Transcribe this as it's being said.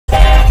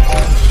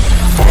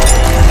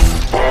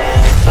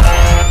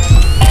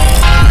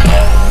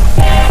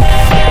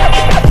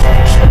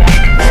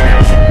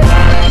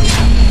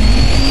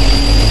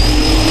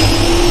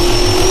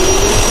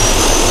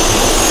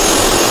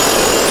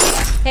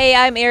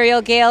Hi, I'm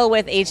Ariel Gale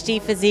with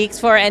HD Physiques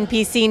for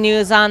NPC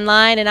News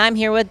Online, and I'm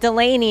here with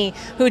Delane,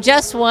 who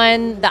just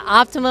won the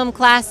Optimum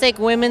Classic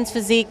Women's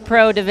Physique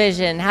Pro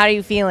Division. How are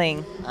you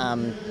feeling?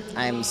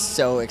 I'm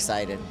so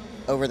excited,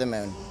 over the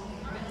moon.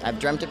 I've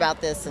dreamt about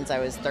this since I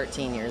was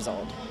 13 years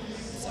old.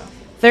 So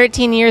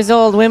 13 years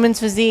old, women's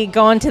physique,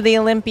 going to the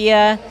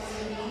Olympia.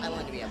 I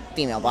wanted to be a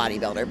female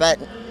bodybuilder, but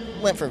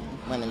went for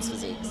women's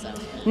physique. So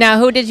Now,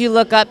 who did you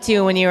look up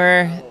to when you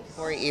were...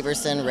 Corey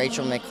Everson,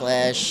 Rachel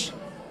McLeish,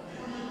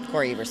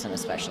 Corey Everson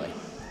especially.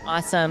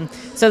 Awesome.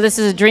 So this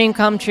is a dream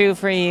come true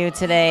for you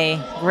today.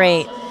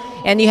 Great.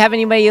 And do you have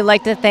anybody you'd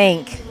like to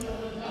thank?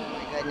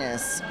 My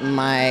goodness,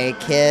 my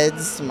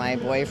kids, my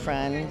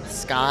boyfriend,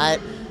 Scott,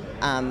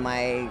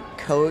 my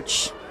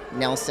coach,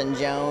 Nelson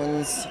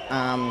Jones,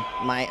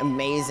 my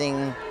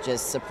amazing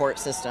just support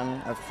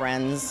system of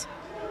friends.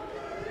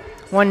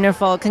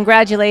 Wonderful.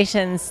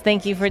 Congratulations.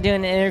 Thank you for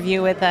doing an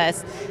interview with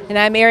us. And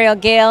I'm Ariel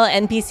Gale,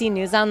 NPC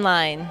News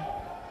Online.